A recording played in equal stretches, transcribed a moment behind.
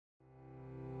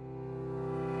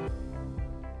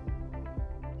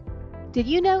Did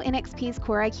you know NXP's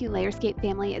Core IQ Layerscape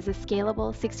family is a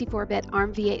scalable 64-bit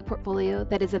ARM v8 portfolio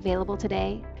that is available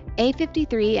today?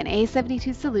 A53 and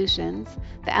A72 solutions,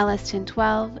 the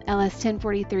LS1012,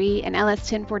 LS1043, and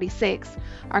LS1046,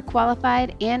 are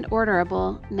qualified and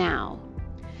orderable now.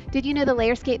 Did you know the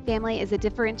Layerscape family is a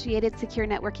differentiated secure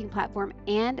networking platform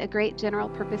and a great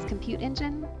general-purpose compute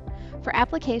engine? For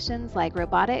applications like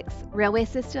robotics, railway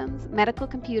systems, medical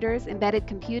computers, embedded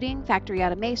computing, factory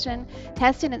automation,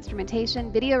 test and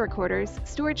instrumentation, video recorders,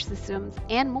 storage systems,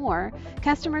 and more,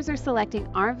 customers are selecting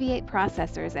ARM v8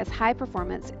 processors as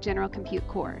high-performance general compute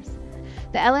cores.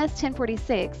 The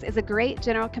LS1046 is a great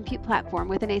general compute platform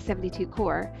with an A72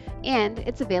 core, and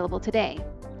it's available today.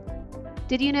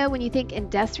 Did you know when you think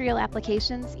industrial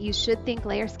applications, you should think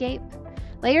Layerscape?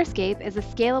 Layerscape is a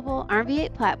scalable ARM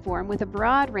v8 platform with a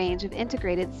broad range of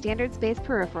integrated standards-based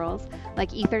peripherals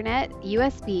like Ethernet,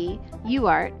 USB,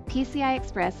 UART, PCI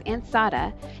Express, and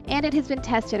SATA, and it has been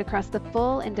tested across the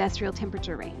full industrial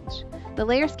temperature range. The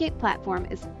Layerscape platform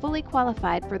is fully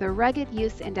qualified for the rugged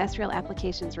use industrial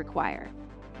applications require.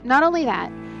 Not only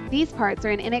that, these parts are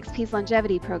in NXP's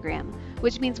longevity program,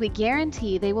 which means we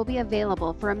guarantee they will be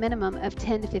available for a minimum of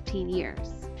 10 to 15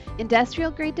 years.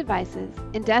 Industrial-grade devices,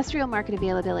 industrial market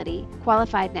availability,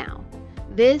 qualified now.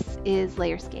 This is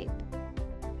Layerscape.